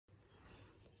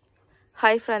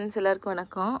Hi friends, எல்லாருக்கும்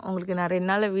வணக்கம். உங்களுக்கு நான் 2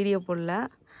 நாளா வீடியோ போடல.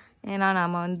 ஏன்னா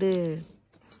நாம வந்து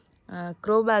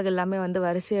க்ரோ பேக் எல்லாமே வந்து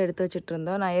வரிசையாக எடுத்து வச்சுட்டு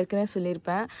இருந்தோம். நான் ஏற்கனவே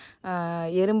சொல்லியிருப்பேன்,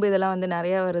 எறும்பு இதெல்லாம் வந்து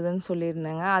நிறையா வருதுன்னு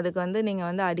சொல்லியிருந்தேங்க. அதுக்கு வந்து நீங்கள்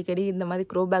வந்து அடிக்கடி இந்த மாதிரி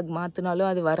க்ரோ பேக் மாற்றினாலும்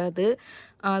அது வராது.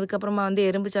 அதுக்கப்புறமா வந்து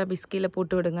எறும்பு சாப்பீஸ் கீழே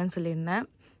போட்டு விடுங்கன்னு சொல்லியிருந்தேன்.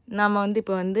 நாம் வந்து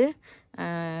இப்போ வந்து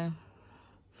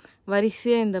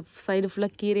வரிசையாக இந்த சைடு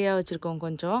ஃபுல்லாக கீரையாக வச்சுருக்கோம்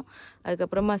கொஞ்சம்.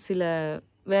 அதுக்கப்புறமா சில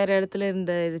வேறு இடத்துல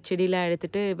இருந்த இது செடியெலாம்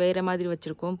எடுத்துகிட்டு வேறு மாதிரி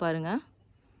வச்சுருக்கோம் பாருங்கள்.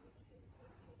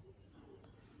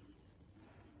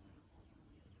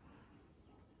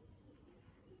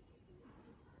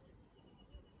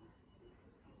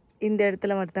 இந்த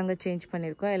இடத்துல மட்டும்தாங்க சேஞ்ச்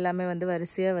பண்ணியிருக்கோம். எல்லாமே வந்து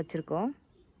வரிசையாக வச்சுருக்கோம்.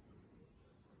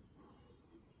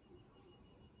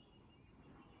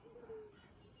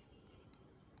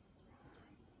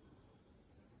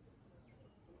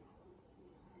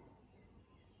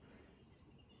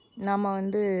 நாம்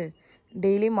வந்து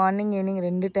டெய்லி மார்னிங் ஈவினிங்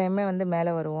 2 டைமே வந்து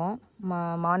மேலே வருவோம்.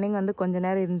 மார்னிங் வந்து கொஞ்ச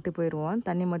நேரம் இருந்துட்டு போயிடுவோம்,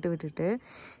 தண்ணி மட்டும் விட்டுட்டு.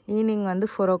 ஈவினிங் வந்து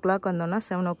 4 o'clock வந்தோன்னா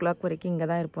 7 o'clock வரைக்கும் இங்கே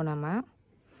தான் இருப்போம் நம்ம.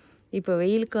 இப்போ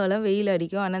வெயில் காலம், வெயில்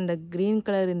அடிக்கும். ஆனால் இந்த க்ரீன்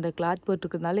கலர் இந்த கிளாத்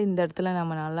போட்டிருக்கிறதுனால இந்த இடத்துல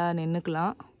நம்ம நல்லா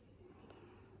நின்றுக்கலாம்.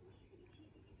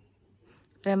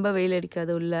 ரொம்ப வெயில்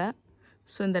அடிக்காது உள்ள.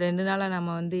 ஸோ இந்த 2 நாளாக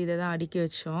நம்ம வந்து இதை தான் அடுக்கி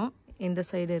வச்சோம். இந்த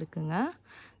சைடு இருக்குங்க,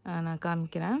 நான்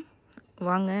காமிக்கிறேன்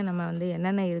வாங்க. நம்ம வந்து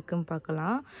என்னென்ன இருக்குன்னு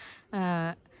பார்க்கலாம்.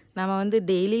 நம்ம வந்து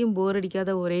டெய்லியும் போர்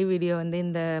அடிக்காத ஒரே வீடியோ வந்து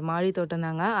இந்த மாடி தோட்டம்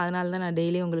தாங்க. அதனால தான் நான்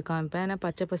டெய்லியும் உங்களுக்கு காமிப்பேன். ஏன்னா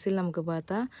பச்சை பசில் நமக்கு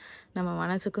பார்த்தா நம்ம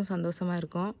மனசுக்கும் சந்தோஷமாக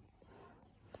இருக்கும்.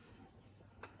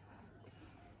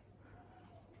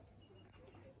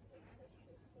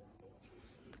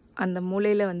 அந்த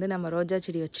மூலையில் வந்து நம்ம ரோஜா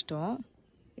செடி வச்சிட்டோம்.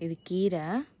 இது கீரை,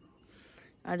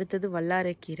 அடுத்தது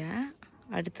வல்லாரைக்கீரை,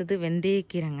 அடுத்தது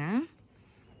வெந்தயக்கீரைங்க.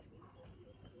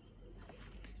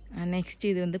 நெக்ஸ்ட்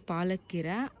இது வந்து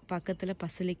பாலக்கீரை, பக்கத்தில்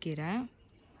பசலைக்கீரை,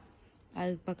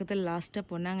 அதுக்கு பக்கத்தில் லாஸ்ட்டாக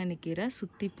பொன்னாங்கண்ணி கீரை,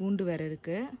 சுற்றி பூண்டு வேறு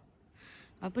இருக்குது.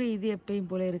 அப்புறம் இது எப்பயும்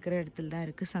போல் இருக்கிற இடத்துல தான்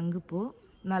இருக்குது சங்குப்பூ.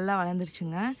 நல்லா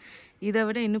வளர்ந்துருச்சுங்க. இதை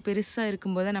விட இன்னும் பெருசாக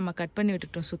இருக்கும்போது நம்ம கட் பண்ணி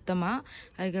விட்டுட்டோம் சுத்தமாக.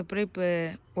 அதுக்கப்புறம் இப்போ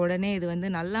உடனே இது வந்து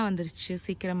நல்லா வந்துருச்சு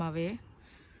சீக்கிரமாகவே.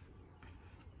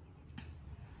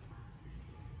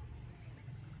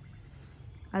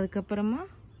 அதுக்கப்புறமா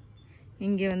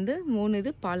இங்கே வந்து 3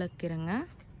 இது பாலக்கீரைங்க.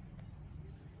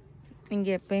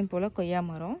 இங்கே எப்பயும் போல் கொய்யா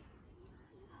மரம்.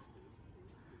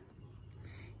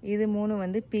 இது 3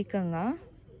 வந்து பீக்கங்காய்.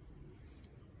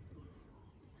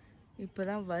 இப்போ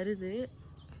தான் வருது,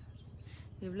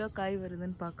 எவ்வளோ காய்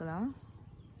வருதுன்னு பார்க்கலாம்.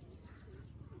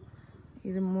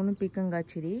 இது 3 பீக்கங்காய்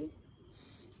செடி.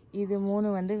 இது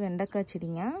 3 வந்து வெண்டைக்காய்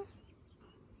செடிங்க.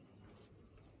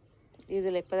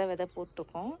 இதில் இப்போ தான் விதை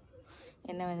போட்டிருக்கோம்.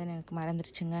 என்ன விதைன்னு எனக்கு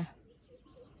மறந்துருச்சுங்க.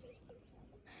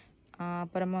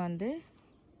 அப்புறமா வந்து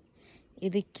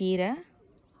இது கீரை.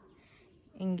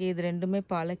 இங்கே இது 2மே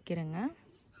பாலக்கீரைங்க.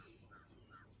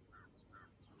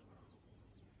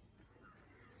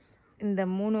 இந்த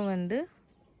 3 வந்து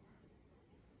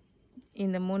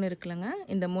இந்த 3 இருக்குல்லங்க,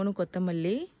 இந்த 3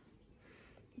 கொத்தமல்லி.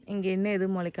 இங்கே இன்னும்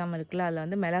எதுவும் முளைக்காமல் இருக்குல்ல, அதில்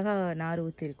வந்து மிளகா நார்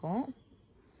ஊற்றிருக்கோம்.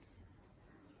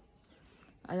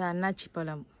 அது அன்னாச்சி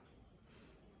பழம்.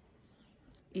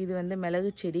 இது வந்து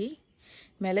மிளகு செடி.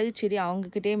 மிளகு செடி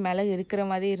அவங்கக்கிட்டே மிளகு இருக்கிற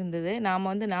மாதிரி இருந்தது. நாம்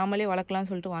வந்து நாமளே வளர்க்கலாம்னு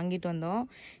சொல்லிட்டு வாங்கிட்டு வந்தோம்.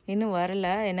 இன்னும்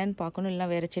வரலை, என்னென்னு பார்க்கணும். இல்லைனா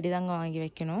வேறு செடி தாங்க வாங்கி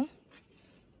வைக்கணும்.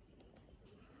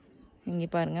 இங்கே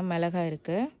பாருங்கள், மிளகாய்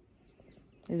இருக்குது.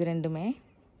 இது 2மே.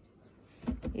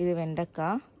 இது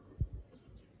வெண்டைக்காய்.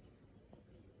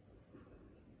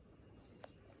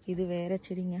 இது வேறு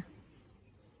செடிங்க,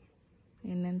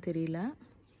 என்னன்னு தெரியல.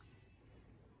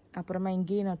 அப்புறமா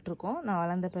இங்கேயும் நட்டுருக்கோம், நான்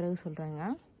வளர்ந்த பிறகு சொல்கிறேங்க.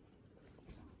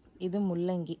 இது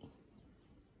முள்ளங்கி.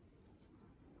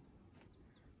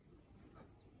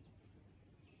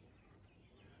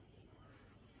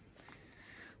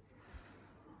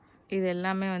 இது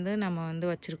எல்லாமே வந்து நம்ம வந்து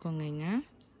வச்சுருக்கோங்க இங்கே.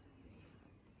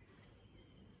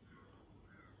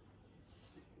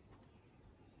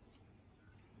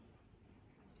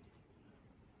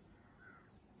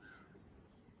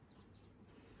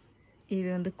 இது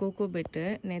வந்து கோகோ பெட்டு.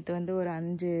 நேற்று வந்து ஒரு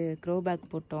 5 க்ரோ பேக்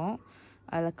போட்டோம்,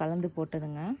 அதை கலந்து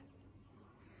போட்டதுங்க.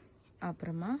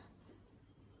 அப்புறமா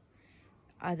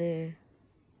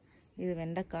இது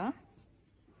வெண்டைக்காய்,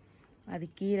 அது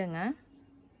கீரைங்க,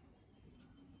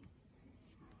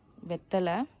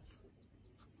 வெத்தலை,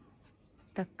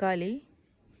 தக்காளி.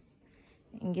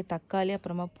 இங்கே தக்காளி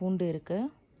அப்புறமா பூண்டு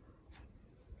இருக்குது.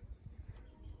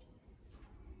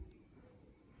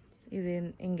 இது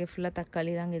இங்கே ஃபுல்லாக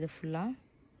தக்காளி தாங்க. இது ஃபுல்லாக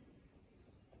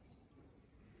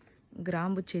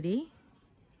கிராம்பு செடி.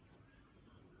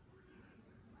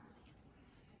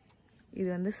 இது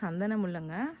வந்து சந்தன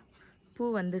முல்லைங்க, பூ பூ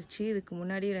வந்துருச்சு. இதுக்கு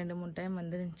முன்னாடி 2-3 டைம்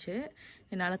வந்துருந்துச்சு.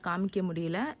 என்னால் காமிக்க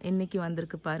முடியல. இன்றைக்கி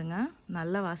வந்திருக்கு பாருங்கள்.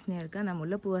 நல்ல வாசனையாக இருக்குது. நம்ம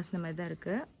உள்ள பூ வாசனை மாதிரி தான்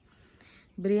இருக்குது.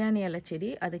 பிரியாணி இலை செடி,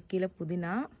 அதுக்கு கீழே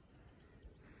புதினா,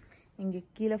 இங்கே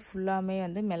கீழே ஃபுல்லாமே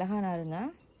வந்து மிளகா நாருங்க.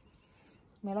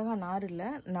 மிளகா நார் இல்லை,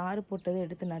 நார் போட்டது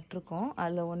எடுத்து நட்டிருக்கோம்.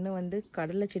 அதில் ஒன்று வந்து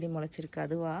கடலை செடி முளைச்சிருக்கு.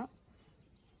 அதுவா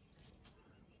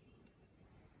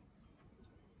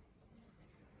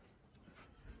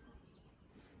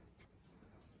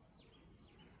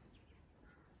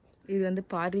இது வந்து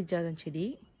பாரிஜாதம் செடி,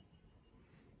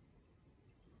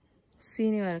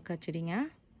 சீனி வரக்காய் செடிங்க.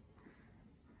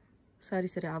 சாரி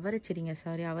அவரை செடிங்க.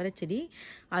 அவரை செடி.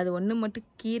 அது ஒன்று மட்டும்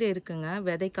கீரை இருக்குங்க,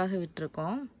 விதைக்காக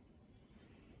விட்டுருக்கோம்.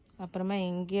 அப்புறமா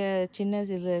இங்கே சின்ன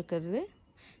இதில் இருக்கிறது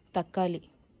தக்காளி.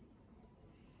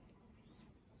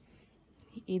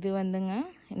 இது வந்துங்க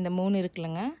இந்த 3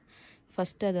 இருக்குல்லங்க.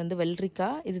 ஃபஸ்ட்டு அது வந்து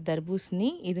வெள்ளரிக்காய், இது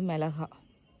தர்பூசணி, இது மிளகா.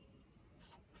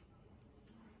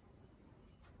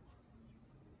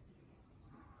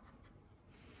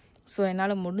 ஸோ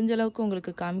என்னால் முடிஞ்ச அளவுக்கு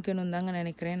உங்களுக்கு காமிக்கணும் தாங்க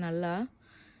நினைக்கிறேன் நல்லா.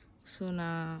 ஸோ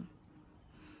நான்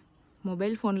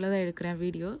மொபைல் ஃபோனில் தான் எடுக்கிறேன்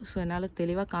வீடியோ. ஸோ என்னால்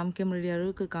தெளிவாக காமிக்க முடிய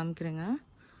அளவுக்கு காமிக்கிறேங்க.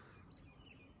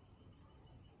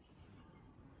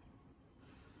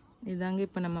 இதாங்க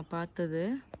இப்போ நம்ம பார்த்தது.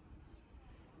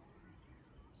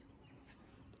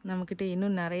 நம்மக்கிட்ட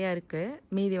இன்னும் நிறையா இருக்குது.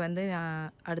 மீதி வந்து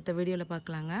அடுத்த வீடியோவில்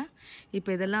பார்க்கலாங்க.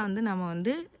 இப்போ இதெல்லாம் வந்து நம்ம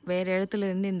வந்து வேறு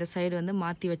இடத்துலேருந்து இந்த சைடு வந்து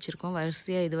மாற்றி வச்சுருக்கோம்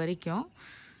வரிசையாக இது வரைக்கும்.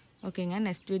 ஓகேங்க,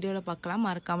 நெக்ஸ்ட் வீடியோவில் பார்க்கலாம்.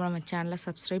 மறக்காமல் நம்ம சேனலை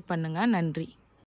சப்ஸ்கிரைப் பண்ணுங்கள். நன்றி.